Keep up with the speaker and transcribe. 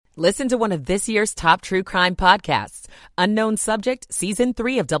Listen to one of this year's top true crime podcasts. Unknown Subject, Season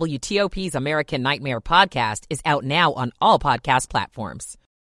 3 of WTOP's American Nightmare podcast is out now on all podcast platforms.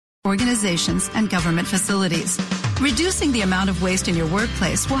 Organizations and government facilities. Reducing the amount of waste in your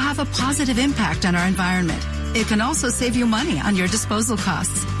workplace will have a positive impact on our environment. It can also save you money on your disposal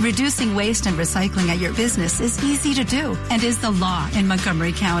costs. Reducing waste and recycling at your business is easy to do and is the law in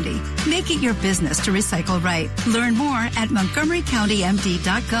Montgomery County. Make it your business to recycle right. Learn more at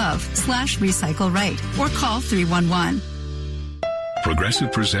montgomerycountymd.gov/recycle right or call 311.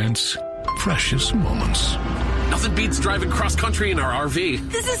 Progressive presents Precious Moments. Nothing beats driving cross-country in our RV.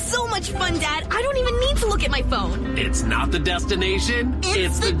 This is so much fun, Dad. I don't even need to look at my phone. It's not the destination.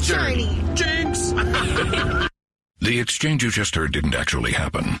 It's the journey. Jinx! The exchange you just heard didn't actually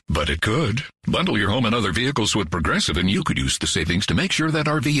happen, but it could. Bundle your home and other vehicles with Progressive and you could use the savings to make sure that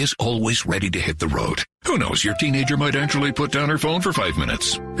RV is always ready to hit the road. Who knows, your teenager might actually put down her phone for 5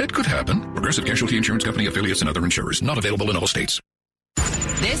 minutes. It could happen. Progressive Casualty Insurance Company, affiliates, and other insurers. Not available in all states.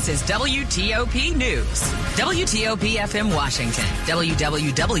 This is WTOP News. WTOP FM Washington.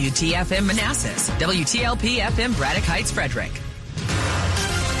 WWWT-FM Manassas. WTLP FM Braddock Heights, Frederick.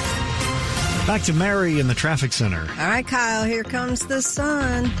 Back to Mary in the traffic center. All right, Kyle, here comes the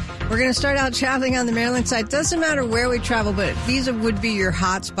sun. We're going to start out traveling on the Maryland side. Doesn't matter where we travel, but these would be your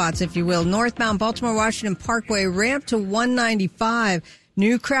hot spots, if you will. Northbound Baltimore-Washington Parkway, ramp to 195.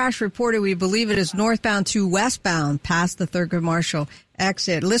 New crash reported. We believe it is northbound to westbound past the Thurgood Marshall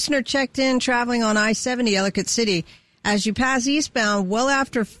exit. Listener checked in traveling on I-70 Ellicott City. As you pass eastbound, well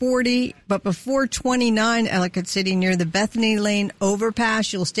after 40, but before 29 Ellicott City near the Bethany Lane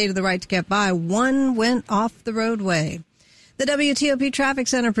overpass, you'll stay to the right to get by. One went off the roadway. The WTOP Traffic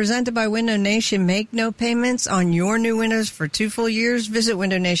Center presented by Window Nation. Make no payments on your new windows for 2 full years. Visit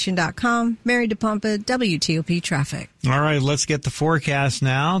windownation.com. Mary DePompa, WTOP Traffic. All right, let's get the forecast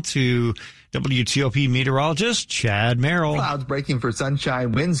now to WTOP meteorologist Chad Merrill. Clouds breaking for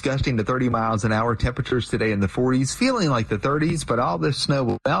sunshine, winds gusting to 30 miles an hour, temperatures today in the 40s, feeling like the 30s, but all this snow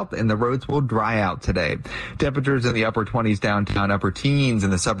will melt and the roads will dry out today. Temperatures in the upper 20s downtown, upper teens in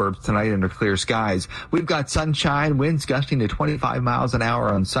the suburbs tonight under clear skies. We've got sunshine, winds gusting to 25 miles an hour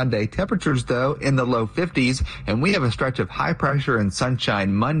on Sunday. Temperatures, though, in the low 50s, and we have a stretch of high pressure and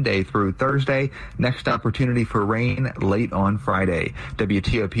sunshine Monday through Thursday. Next opportunity for rain late on Friday.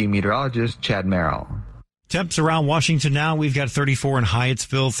 WTOP meteorologist Chad Merrill. Temps around Washington now. We've got 34 in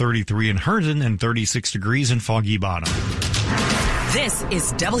Hyattsville, 33 in Herndon, and 36 degrees in Foggy Bottom. This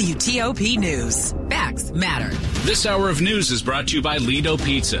is WTOP News. Facts matter. This hour of news is brought to you by Lido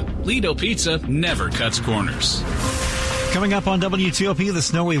Pizza. Lido Pizza never cuts corners. Coming up on WTOP, the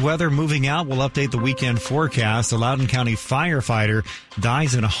snowy weather moving out. We'll update the weekend forecast. A Loudoun County firefighter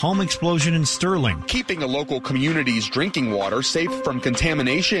dies in a home explosion in Sterling. Keeping the local community's drinking water safe from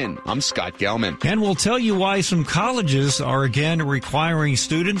contamination. I'm Scott Gelman. And we'll tell you why some colleges are again requiring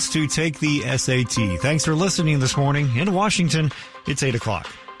students to take the SAT. Thanks for listening this morning. In Washington, it's 8 o'clock.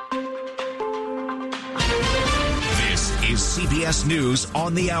 Is CBS News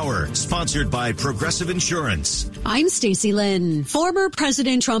on the Hour, sponsored by Progressive Insurance. I'm Stacey Lynn. Former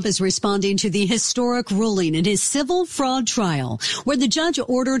President Trump is responding to the historic ruling in his civil fraud trial, where the judge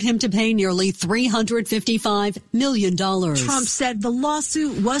ordered him to pay nearly $355 million. Trump said the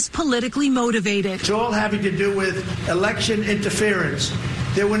lawsuit was politically motivated. It's all having to do with election interference.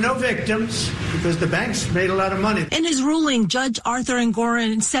 There were no victims because the banks made a lot of money. In his ruling, Judge Arthur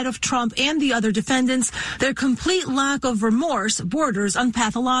Engoron said of Trump and the other defendants, their complete lack of remorse borders on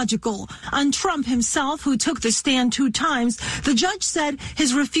pathological. On Trump himself, who took the stand 2 times, the judge said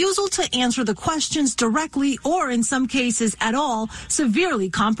his refusal to answer the questions directly or in some cases at all severely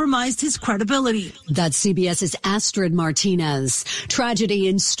compromised his credibility. That's CBS's Astrid Martinez. Tragedy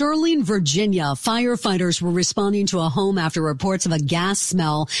in Sterling, Virginia. Firefighters were responding to a home after reports of a gas smell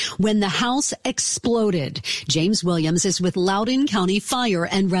when the house exploded. James Williams is with Loudoun County Fire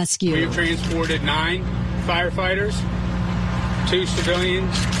and Rescue. We have transported 9 firefighters, 2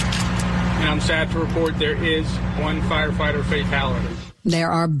 civilians, and I'm sad to report there is 1 firefighter fatality.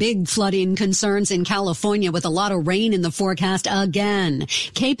 There are big flooding concerns in California with a lot of rain in the forecast again.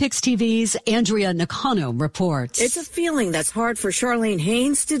 KPIX TV's Andrea Nakano reports. It's a feeling that's hard for Charlene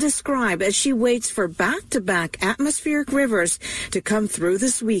Haynes to describe as she waits for back-to-back atmospheric rivers to come through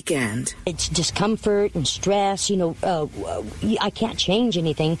this weekend. It's discomfort and stress. I can't change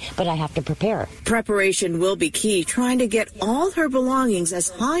anything, but I have to prepare. Preparation will be key, trying to get all her belongings as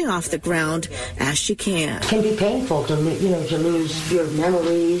high off the ground as she can. It can be painful to lose your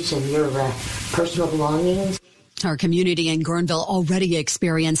memories and your personal belongings. Our community in Guerneville already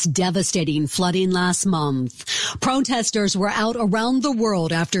experienced devastating flooding last month. Protesters were out around the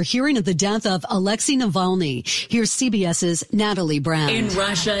world after hearing of the death of Alexei Navalny. Here's CBS's Natalie Brown. In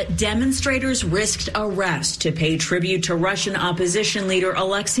Russia, demonstrators risked arrest to pay tribute to Russian opposition leader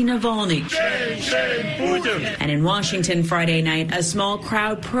Alexei Navalny. And in Washington Friday night, a small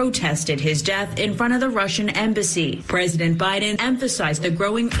crowd protested his death in front of the Russian embassy. President Biden emphasized the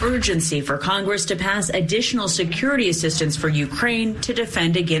growing urgency for Congress to pass additional security assistance for Ukraine to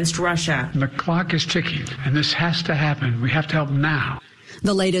defend against Russia. The clock is ticking, and this has to happen. We have to help now.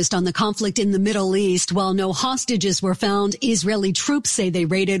 The latest on the conflict in the Middle East. While no hostages were found, Israeli troops say they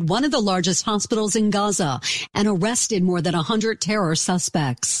raided one of the largest hospitals in Gaza and arrested more than 100 terror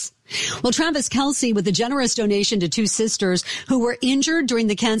suspects. Well, Travis Kelce with a generous donation to two sisters who were injured during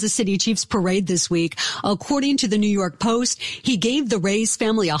the Kansas City Chiefs parade this week. According to the New York Post, he gave the Rays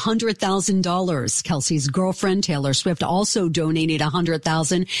family $100,000. Kelce's girlfriend, Taylor Swift, also donated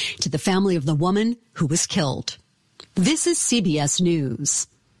 $100,000 to the family of the woman who was killed. This is CBS News.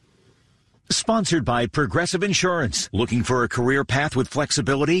 Sponsored by Progressive Insurance. Looking for a career path with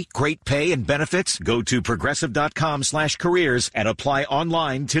flexibility, great pay, and benefits? Go to progressive.com/careers and apply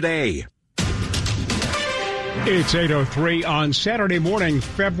online today. It's 8:03 on Saturday morning,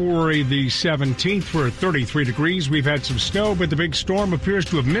 February the 17th. We're at 33 degrees. We've had some snow, but the big storm appears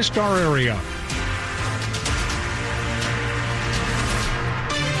to have missed our area.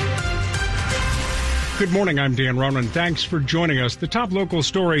 Good morning, I'm Dan Ronan. Thanks for joining us. The top local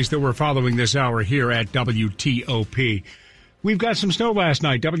stories that we're following this hour here at WTOP. We've got some snow last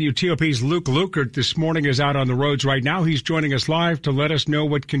night. WTOP's Luke Lukert this morning is out on the roads right now. He's joining us live to let us know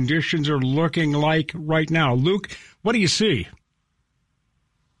what conditions are looking like right now. Luke, what do you see?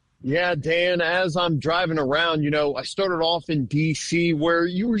 Yeah, Dan, as I'm driving around, I started off in D.C. where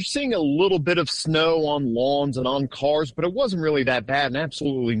you were seeing a little bit of snow on lawns and on cars, but it wasn't really that bad and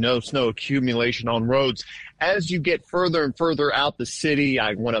absolutely no snow accumulation on roads. As you get further and further out the city,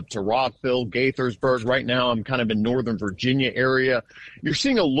 I went up to Rockville, Gaithersburg. Right now, I'm kind of in Northern Virginia area. You're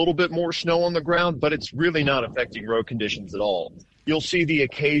seeing a little bit more snow on the ground, but it's really not affecting road conditions at all. You'll see the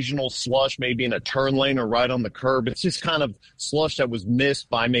occasional slush maybe in a turn lane or right on the curb. It's just kind of slush that was missed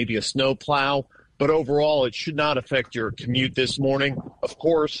by maybe a snow plow. But overall, it should not affect your commute this morning. Of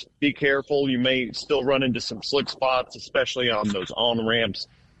course, be careful. You may still run into some slick spots, especially on those on-ramps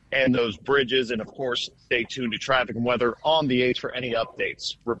and those bridges. And, of course, stay tuned to traffic and weather on the 8th for any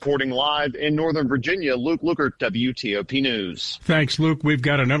updates. Reporting live in Northern Virginia, Luke Lukert, WTOP News. Thanks, Luke. We've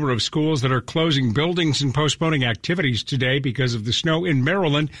got a number of schools that are closing buildings and postponing activities today because of the snow in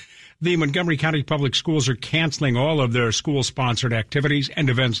Maryland. The Montgomery County Public Schools are canceling all of their school-sponsored activities and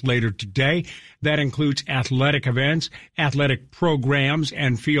events later today. That includes athletic events, athletic programs,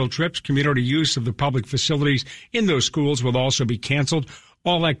 and field trips. Community use of the public facilities in those schools will also be canceled.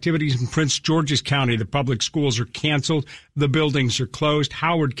 All activities in Prince George's County, the public schools are canceled. The buildings are closed.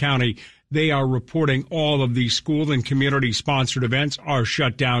 Howard County, they are reporting all of the school and community-sponsored events are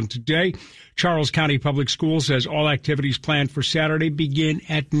shut down today. Charles County Public Schools says all activities planned for Saturday begin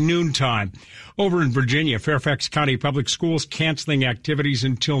at noontime. Over in Virginia, Fairfax County Public Schools canceling activities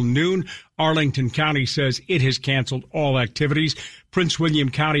until noon. Arlington County says it has canceled all activities. Prince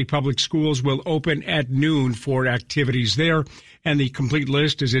William County Public Schools will open at noon for activities there. And the complete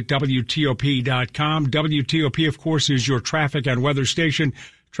list is at WTOP.com. WTOP, of course, is your traffic and weather station.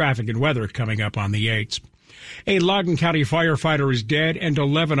 Traffic and weather coming up on the 8th. A Loudoun County firefighter is dead and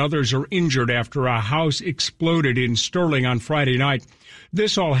 11 others are injured after a house exploded in Sterling on Friday night.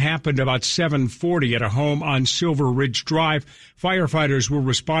 This all happened about 7:40 at a home on Silver Ridge Drive. Firefighters were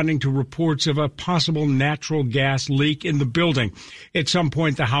responding to reports of a possible natural gas leak in the building. At some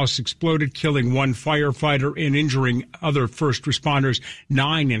point, the house exploded, killing one firefighter and injuring other first responders,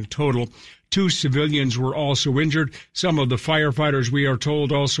 9 in total. 2 civilians were also injured. Some of the firefighters, we are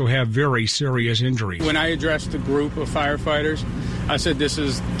told, also have very serious injuries. When I addressed the group of firefighters, I said this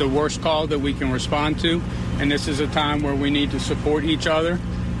is the worst call that we can respond to, and this is a time where we need to support each other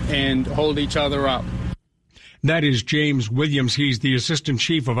and hold each other up. That is James Williams. He's the Assistant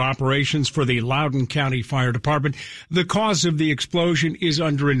Chief of Operations for the Loudoun County Fire Department. The cause of the explosion is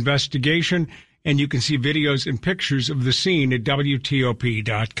under investigation, and you can see videos and pictures of the scene at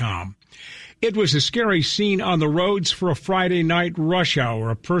WTOP.com. It was a scary scene on the roads for a Friday night rush hour.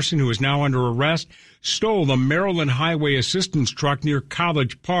 A person who is now under arrest stole the Maryland Highway Assistance truck near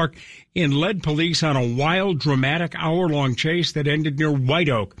College Park and led police on a wild, dramatic hour-long chase that ended near White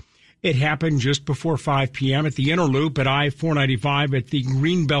Oak. It happened just before 5 p.m. at the inner loop at I-495 at the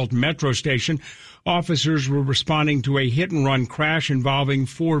Greenbelt Metro Station. Officers were responding to a hit-and-run crash involving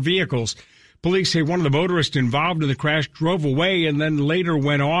 4 vehicles. Police say one of the motorists involved in the crash drove away and then later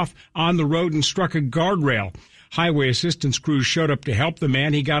went off on the road and struck a guardrail. Highway assistance crews showed up to help the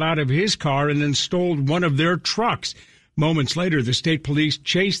man. He got out of his car and then stole one of their trucks. Moments later, the state police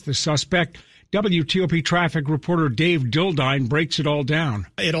chased the suspect. WTOP traffic reporter Dave Dildine breaks it all down.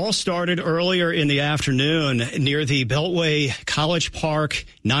 It all started earlier in the afternoon near the Beltway College Park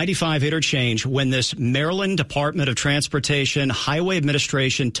 95 interchange when this Maryland Department of Transportation Highway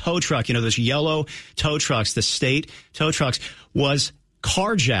Administration tow truck, those yellow tow trucks, the state tow trucks, was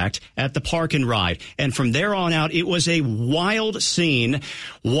carjacked at the park and ride. And from there on out, it was a wild scene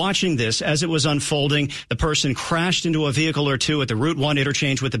watching this as it was unfolding. The person crashed into a vehicle or two at the Route 1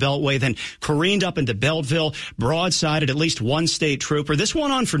 interchange with the Beltway, then careened up into Beltville, broadsided at least one state trooper. This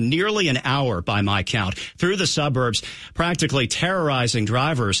went on for nearly an hour by my count, through the suburbs, practically terrorizing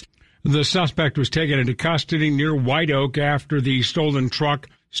drivers. The suspect was taken into custody near White Oak after the stolen truck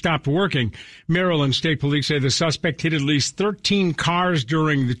stopped working. Maryland State Police say the suspect hit at least 13 cars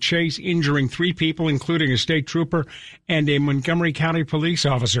during the chase, injuring 3 people, including a state trooper and a Montgomery County police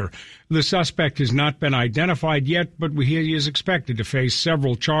officer. The suspect has not been identified yet, but he is expected to face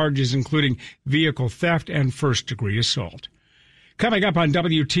several charges, including vehicle theft and first-degree assault. Coming up on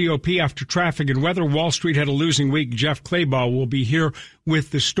WTOP after traffic and weather, Wall Street had a losing week. Jeff Claybaugh will be here with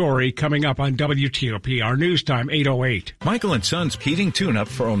the story coming up on WTOP. Our news time, 8:08. Michael & Son's heating tune-up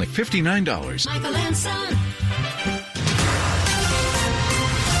for only $59. Michael & Son.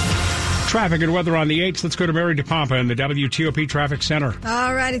 Traffic and weather on the 8th. Let's go to Mary DePompa in the WTOP Traffic Center.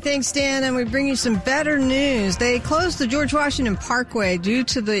 All righty. Thanks, Dan. And we bring you some better news. They closed the George Washington Parkway due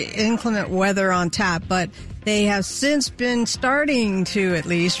to the inclement weather on tap, but they have since been starting to, at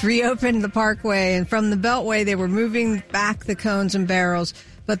least, reopen the parkway. And from the Beltway, they were moving back the cones and barrels.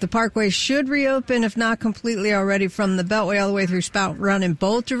 But the parkway should reopen, if not completely already, from the Beltway all the way through Spout Run in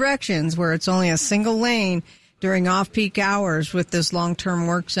both directions, where it's only a single lane during off-peak hours with this long-term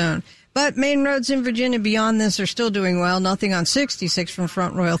work zone. But main roads in Virginia beyond this are still doing well. Nothing on 66 from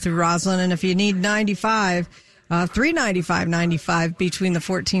Front Royal through Roslyn. And if you need 95, 395 between the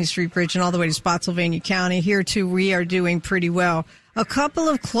 14th Street Bridge and all the way to Spotsylvania County. Here, too, we are doing pretty well. A couple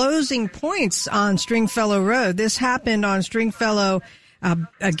of closing points on Stringfellow Road. This happened on Stringfellow,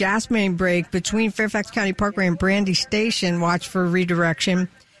 a gas main break between Fairfax County Parkway and Brandy Station. Watch for redirection.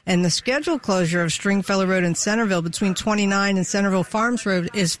 And the scheduled closure of Stringfellow Road in Centerville between 29 and Centerville Farms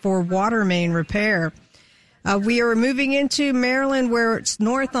Road is for water main repair. We are moving into Maryland, where it's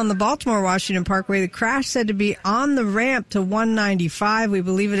north on the Baltimore-Washington Parkway. The crash said to be on the ramp to 195. We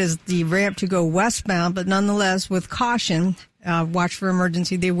believe it is the ramp to go westbound, but nonetheless, with caution, watch for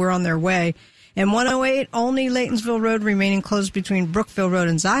emergency. They were on their way. And 108, only Laytonsville Road remaining closed between Brookville Road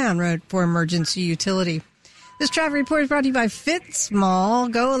and Zion Road for emergency utility. This traffic report is brought to you by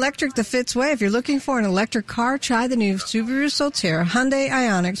Fitzmall. Go electric the Fitz way. If you're looking for an electric car, try the new Subaru Solterra, Hyundai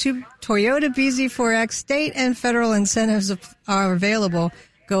Ioniq, Toyota BZ4X. State and federal incentives are available.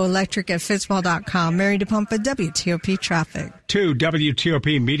 Go electric at Fitzmall.com. Mary DePompa, WTOP Traffic. To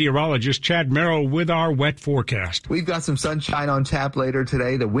WTOP meteorologist Chad Merrill with our wet forecast. We've got some sunshine on tap later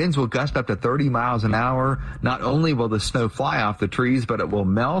today. The winds will gust up to 30 miles an hour. Not only will the snow fly off the trees, but it will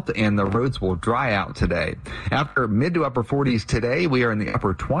melt and the roads will dry out today. After mid to upper 40s today, we are in the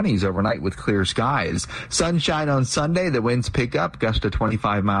upper 20s overnight with clear skies. Sunshine on Sunday. The winds pick up, gust to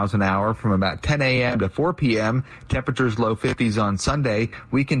 25 miles an hour from about 10 a.m. to 4 p.m. Temperatures low 50s on Sunday.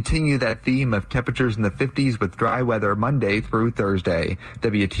 We continue that theme of temperatures in the 50s with dry weather Monday through Thursday.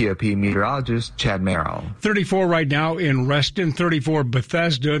 WTOP meteorologist Chad Merrill. 34 right now in Reston, 34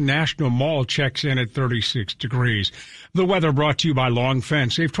 Bethesda. National Mall checks in at 36 degrees. The weather brought to you by Long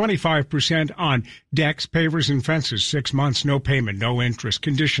Fence. Save 25% on decks, pavers, and fences. 6 months, no payment, no interest.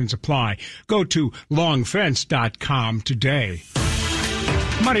 Conditions apply. Go to longfence.com today.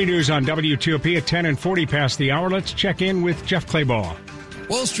 Money news on WTOP at 10 and 40 past the hour. Let's check in with Jeff Claybaugh.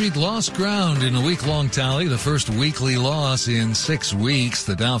 Wall Street lost ground in a week-long tally, the first weekly loss in 6 weeks.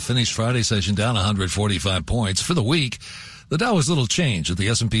 The Dow finished Friday session down 145 points. For the week, the Dow was little change. The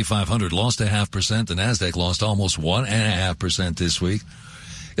S&P 500 lost 0.5%. The NASDAQ lost almost 1.5% this week.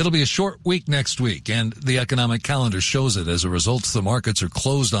 It'll be a short week next week, and the economic calendar shows it. As a result, the markets are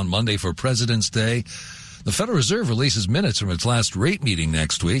closed on Monday for President's Day. The Federal Reserve releases minutes from its last rate meeting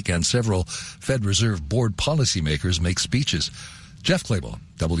next week, and several Fed Reserve Board policymakers make speeches. Jeff Claybaugh,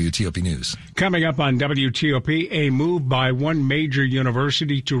 WTOP News. Coming up on WTOP, a move by one major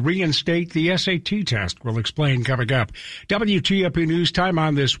university to reinstate the SAT test. We'll explain coming up. WTOP News time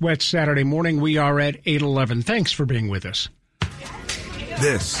on this wet Saturday morning. We are at 8:11. Thanks for being with us.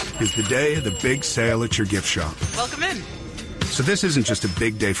 This is the day of the big sale at your gift shop. Welcome in. So this isn't just a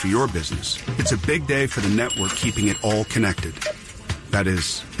big day for your business. It's a big day for the network keeping it all connected. That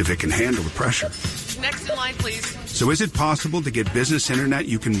is, if it can handle the pressure. Next in line, please. So is it possible to get business internet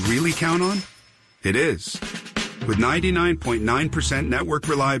you can really count on? It is. With 99.9% network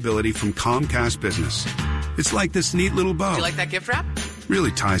reliability from Comcast Business. It's like this neat little bow. Do you like that gift wrap?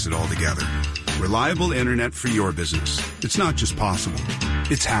 Really ties it all together. Reliable internet for your business. It's not just possible.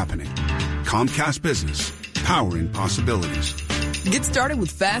 It's happening. Comcast Business. Powering possibilities. Get started with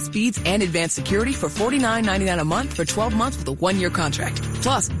fast speeds and advanced security for $49.99 a month for 12 months with a 1-year contract.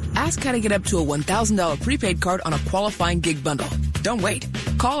 Plus, ask how to get up to a $1,000 prepaid card on a qualifying gig bundle. Don't wait.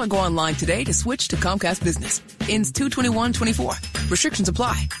 Call or go online today to switch to Comcast Business. Ends 2/21/24. Restrictions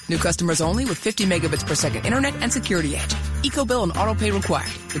apply. New customers only with 50 megabits per second internet and security edge. Eco-bill and auto pay required.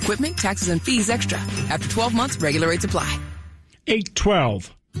 Equipment, taxes, and fees extra. After 12 months, regular rates apply.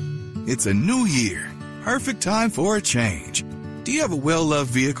 812. It's a new year. Perfect time for a change. Do you have a well-loved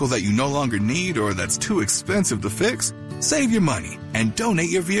vehicle that you no longer need or that's too expensive to fix? Save your money and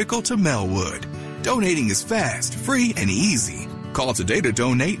donate your vehicle to Melwood. Donating is fast, free, and easy. Call today to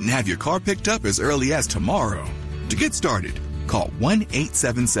donate and have your car picked up as early as tomorrow. To get started, call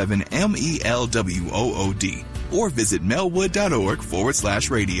 1-877-MELWOOD or visit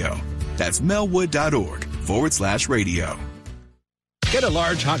melwood.org/radio. That's melwood.org/radio. Get a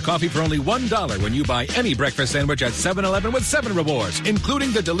large hot coffee for only $1 when you buy any breakfast sandwich at 7-Eleven with 7 rewards,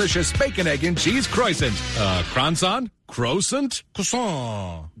 including the delicious bacon, egg, and cheese croissant. Croissant? Croissant?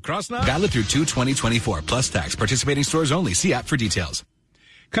 Croissant. Croissant? Valid through 2/20/24 plus tax. Participating stores only. See app for details.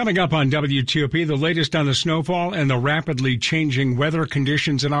 Coming up on WTOP, the latest on the snowfall and the rapidly changing weather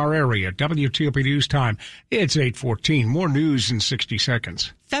conditions in our area. WTOP News Time. It's 8:14. More news in 60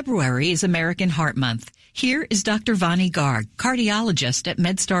 seconds. February is American Heart Month. Here is Dr. Vani Garg, cardiologist at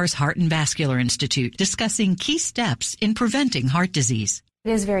MedStar's Heart and Vascular Institute, discussing key steps in preventing heart disease.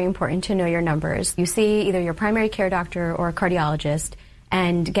 It is very important to know your numbers. You see either your primary care doctor or a cardiologist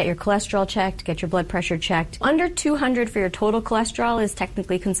and get your cholesterol checked, get your blood pressure checked. Under 200 for your total cholesterol is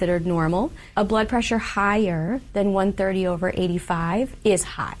technically considered normal. A blood pressure higher than 130/85 is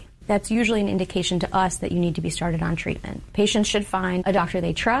high. That's usually an indication to us that you need to be started on treatment. Patients should find a doctor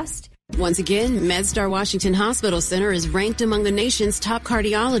they trust. Once again, MedStar Washington Hospital Center is ranked among the nation's top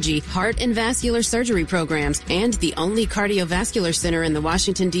cardiology, heart, and vascular surgery programs, and the only cardiovascular center in the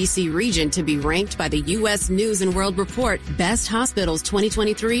Washington, D.C. region to be ranked by the U.S. News & World Report Best Hospitals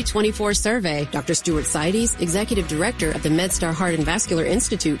 2023-24 survey. Dr. Stuart Seides, Executive Director of the MedStar Heart and Vascular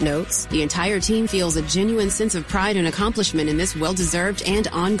Institute, notes, the entire team feels a genuine sense of pride and accomplishment in this well-deserved and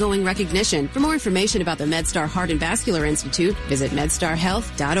ongoing recognition. For more information about the MedStar Heart and Vascular Institute, visit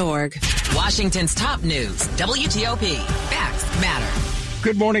medstarhealth.org. Washington's top news, WTOP. Facts matter.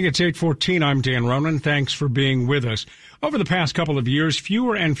 Good morning. It's 8:14. I'm Dan Ronan. Thanks for being with us. Over the past couple of years,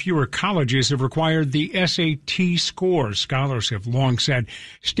 fewer and fewer colleges have required the SAT scores. Scholars have long said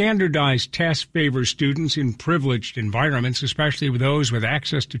standardized tests favor students in privileged environments, especially with those with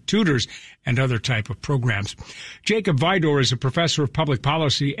access to tutors and other type of programs. Jacob Vidor is a professor of public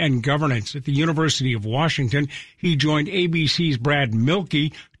policy and governance at the University of Washington. He joined ABC's Brad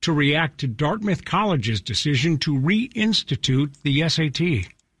Milkey to react to Dartmouth College's decision to reinstitute the SAT.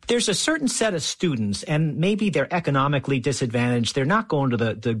 There's a certain set of students, and maybe they're economically disadvantaged. They're not going to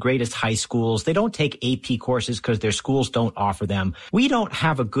the greatest high schools. They don't take AP courses because their schools don't offer them. We don't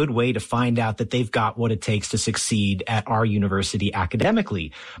have a good way to find out that they've got what it takes to succeed at our university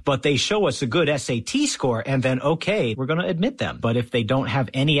academically. But they show us a good SAT score, and then, okay, we're going to admit them. But if they don't have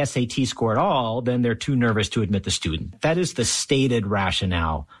any SAT score at all, then they're too nervous to admit the student. That is the stated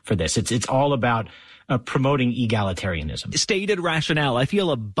rationale for this. It's all about promoting egalitarianism. Stated rationale. I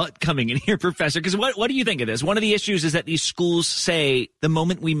feel a butt coming in here, Professor, because what do you think of this? One of the issues is that these schools say the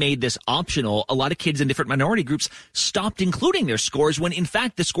moment we made this optional, a lot of kids in different minority groups stopped including their scores when, in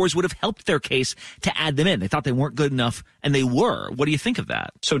fact, the scores would have helped their case to add them in. They thought they weren't good enough, and they were. What do you think of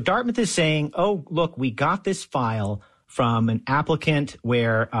that? So Dartmouth is saying, oh, look, we got this file from an applicant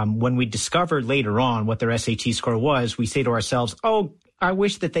where when we discovered later on what their SAT score was, we say to ourselves, oh, I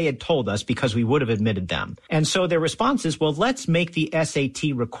wish that they had told us because we would have admitted them. And so their response is, well, let's make the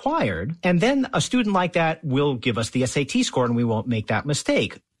SAT required. And then a student like that will give us the SAT score and we won't make that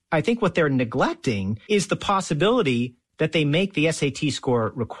mistake. I think what they're neglecting is the possibility that they make the SAT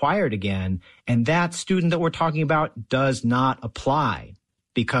score required again. And that student that we're talking about does not apply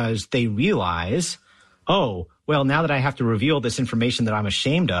because they realize, oh, well, now that I have to reveal this information that I'm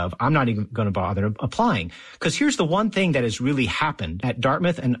ashamed of, I'm not even going to bother applying. Because here's the one thing that has really happened at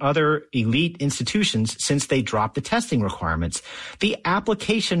Dartmouth and other elite institutions since they dropped the testing requirements. The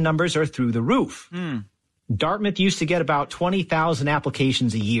application numbers are through the roof. Dartmouth used to get about 20,000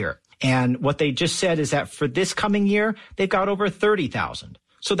 applications a year. And what they just said is that for this coming year, they've got over 30,000.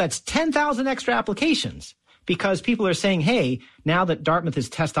 So that's 10,000 extra applications because people are saying, hey, now that Dartmouth is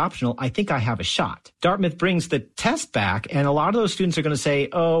test optional, I think I have a shot. Dartmouth brings the test back, and a lot of those students are going to say,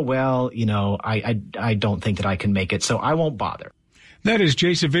 oh, well, I don't think that I can make it, so I won't bother. That is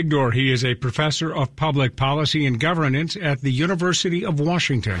Jason Vigdor. He is a professor of public policy and governance at the University of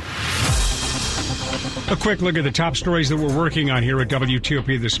Washington. A quick look at the top stories that we're working on here at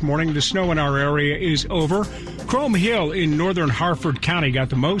WTOP this morning. The snow in our area is over. Chrome Hill in northern Harford County got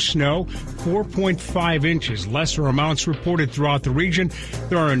the most snow, 4.5 inches. Lesser amounts reported throughout the region.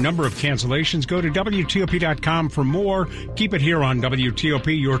 There are a number of cancellations. Go to WTOP.com for more. Keep it here on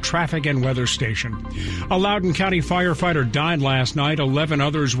WTOP, your traffic and weather station. A Loudoun County firefighter died last night. 11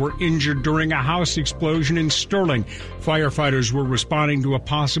 others were injured during a house explosion in Sterling. Firefighters were responding to a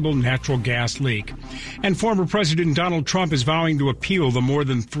possible natural gas leak. And former President Donald Trump is vowing to appeal the more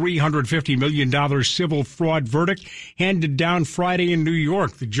than $350 million civil fraud verdict handed down Friday in New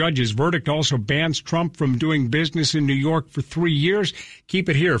York. The judge's verdict also bans Trump from doing business in New York for 3 years. Keep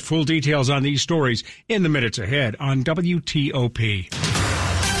it here. Full details on these stories in the minutes ahead on WTOP.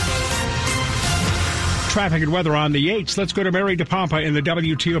 Traffic and weather on the 8s. Let's go to Mary DePompa in the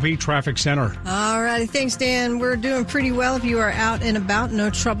WTOP Traffic Center. All righty. Thanks, Dan. We're doing pretty well if you are out and about. No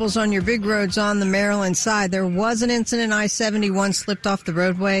troubles on your big roads on the Maryland side. There was an incident. I-71 slipped off the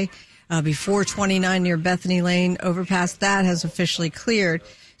roadway before 29 near Bethany Lane. Overpass that has officially cleared.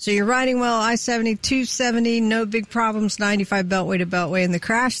 So you're riding well. I-70, 270, no big problems. 95 Beltway to Beltway. And the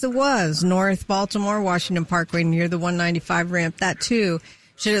crash that was North Baltimore, Washington Parkway near the 195 ramp, that too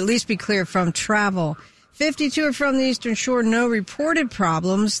should at least be clear from travel. 52 from the Eastern Shore, no reported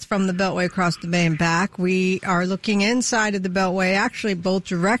problems from the Beltway across the bay and back. We are looking inside of the Beltway, actually both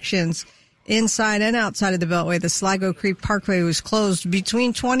directions, inside and outside of the Beltway. The Sligo Creek Parkway was closed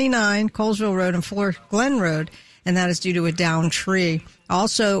between 29 Colesville Road and Fort Glen Road, and that is due to a downed tree.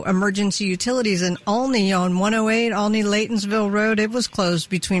 Also, emergency utilities in Olney on 108, Olney-Laytonsville Road. It was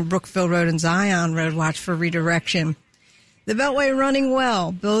closed between Brookville Road and Zion Road. Watch for redirection. The Beltway running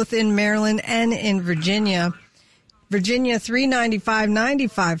well, both in Maryland and in Virginia. Virginia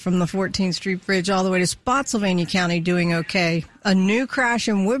 395-95 from the 14th Street Bridge all the way to Spotsylvania County doing okay. A new crash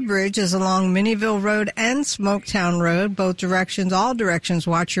in Woodbridge is along Minnieville Road and Smoketown Road, both directions, all directions,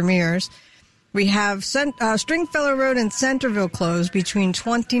 watch your mirrors. We have Stringfellow Road and Centerville closed between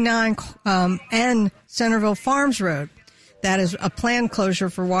 29 and Centerville Farms Road. That is a planned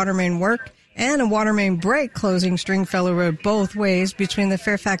closure for water main work. And a water main break closing Stringfellow Road both ways between the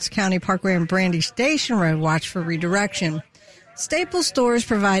Fairfax County Parkway and Brandy Station Road. Watch for redirection. Staples stores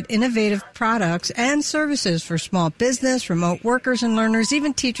provide innovative products and services for small business, remote workers and learners,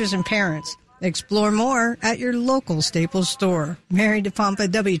 even teachers and parents. Explore more at your local Staples store. Mary DePompa,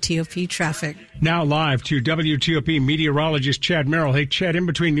 WTOP Traffic. Now live to WTOP meteorologist Chad Merrill. Hey, Chad, in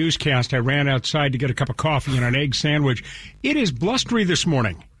between newscasts, I ran outside to get a cup of coffee and an egg sandwich. It is blustery this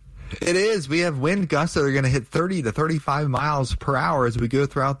morning. It is. We have wind gusts that are going to hit 30 to 35 miles per hour as we go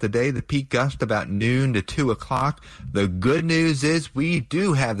throughout the day. The peak gust about noon to 2 o'clock. The good news is we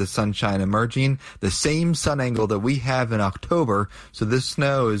do have the sunshine emerging, the same sun angle that we have in October. So this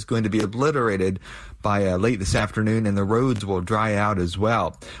snow is going to be obliterated by late this afternoon, and the roads will dry out as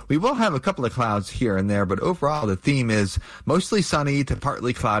well. We will have a couple of clouds here and there, but overall the theme is mostly sunny to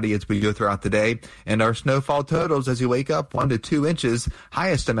partly cloudy as we go throughout the day. And our snowfall totals as you wake up, 1 to 2 inches,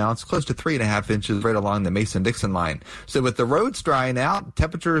 highest amounts close to 3.5 inches right along the Mason-Dixon line. So with the roads drying out,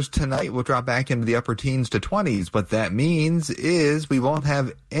 temperatures tonight will drop back into the upper teens to 20s. What that means is we won't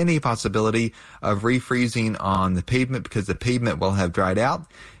have any possibility of refreezing on the pavement because the pavement will have dried out.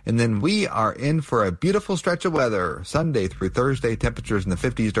 And then we are in for a beautiful stretch of weather. Sunday through Thursday, temperatures in the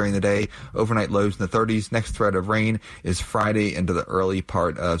 50s during the day, overnight lows in the 30s. Next threat of rain is Friday into the early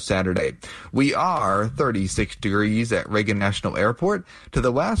part of Saturday. We are 36 degrees at Reagan National Airport. To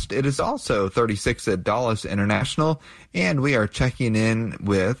the west, it is also 36 at Dulles International. And we are checking in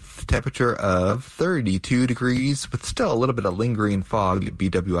with temperature of 32 degrees with still a little bit of lingering fog at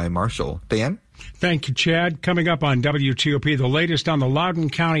BWI Marshall. Dan? Thank you, Chad. Coming up on WTOP, the latest on the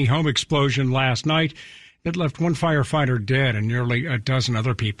Loudoun County home explosion last night. It left one firefighter dead and nearly a dozen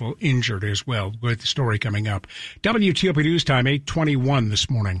other people injured as well. With the story coming up. WTOP News Time, 8:21 this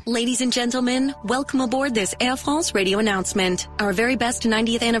morning. Ladies and gentlemen, welcome aboard this Air France radio announcement. Our very best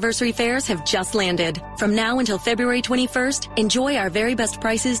 90th anniversary fares have just landed. From now until February 21st, enjoy our very best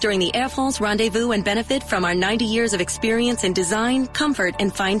prices during the Air France rendezvous and benefit from our 90 years of experience in design, comfort,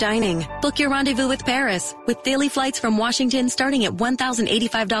 and fine dining. Book your rendezvous with Paris with daily flights from Washington starting at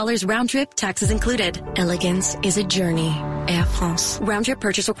 $1,085 round trip, taxes included. Elegance is a journey. Air France. Round trip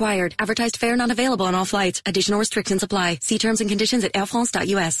purchase required. Advertised fare not available on all flights. Additional restrictions apply. See terms and conditions at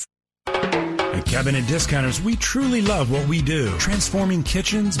airfrance.us. At Cabinet Discounters, we truly love what we do. Transforming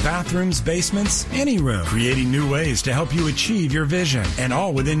kitchens, bathrooms, basements, any room. Creating new ways to help you achieve your vision. And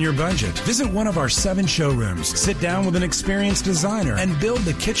all within your budget. Visit one of our 7 showrooms. Sit down with an experienced designer and build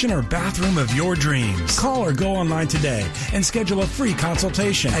the kitchen or bathroom of your dreams. Call or go online today and schedule a free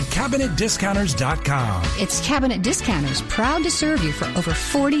consultation at CabinetDiscounters.com. It's Cabinet Discounters, proud to serve you for over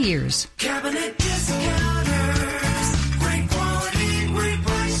 40 years. Cabinet Discounters. Great quality, great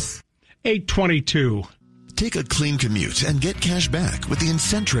price. 822. Take a clean commute and get cash back with the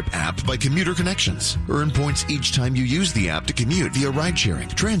Incentrip app by Commuter Connections. Earn points each time you use the app to commute via ride-sharing,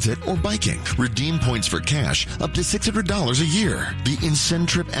 transit, or biking. Redeem points for cash up to $600 a year. The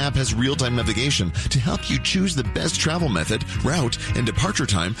Incentrip app has real-time navigation to help you choose the best travel method, route, and departure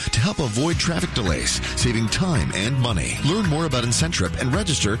time to help avoid traffic delays, saving time and money. Learn more about Incentrip and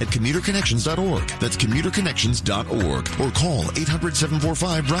register at commuterconnections.org. That's commuterconnections.org or call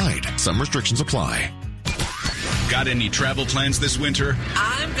 800-745-RIDE. Some restrictions apply. Got any travel plans this winter?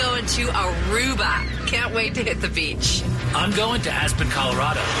 I'm going to Aruba. Can't wait to hit the beach. I'm going to Aspen,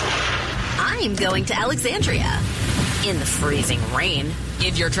 Colorado. I'm going to Alexandria. In the freezing rain.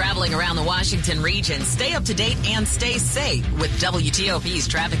 If you're traveling around the Washington region, stay up to date and stay safe with WTOP's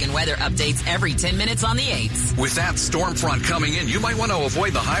traffic and weather updates every 10 minutes on the 8s. With that storm front coming in, you might want to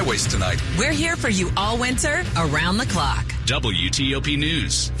avoid the highways tonight. We're here for you all winter, around the clock. WTOP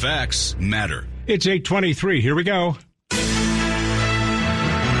News. Facts matter. It's 8:23. Here we go.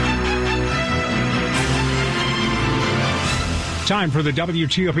 Time for the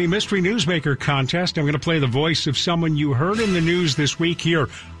WTOP Mystery Newsmaker contest. I'm going to play the voice of someone you heard in the news this week here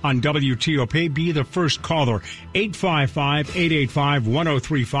on WTOP. Be the first caller.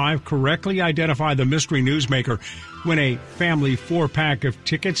 855-885-1035. Correctly identify the Mystery Newsmaker. Win a family 4-pack of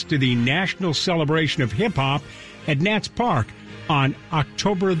tickets to the National Celebration of Hip Hop at Nats Park on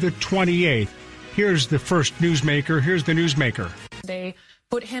October the 28th. Here's the first newsmaker. Here's the newsmaker. They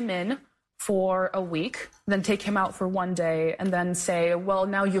put him in for a week, then take him out for one day, and then say, well,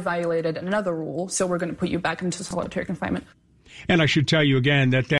 now you violated another rule, so we're going to put you back into solitary confinement. And I should tell you again that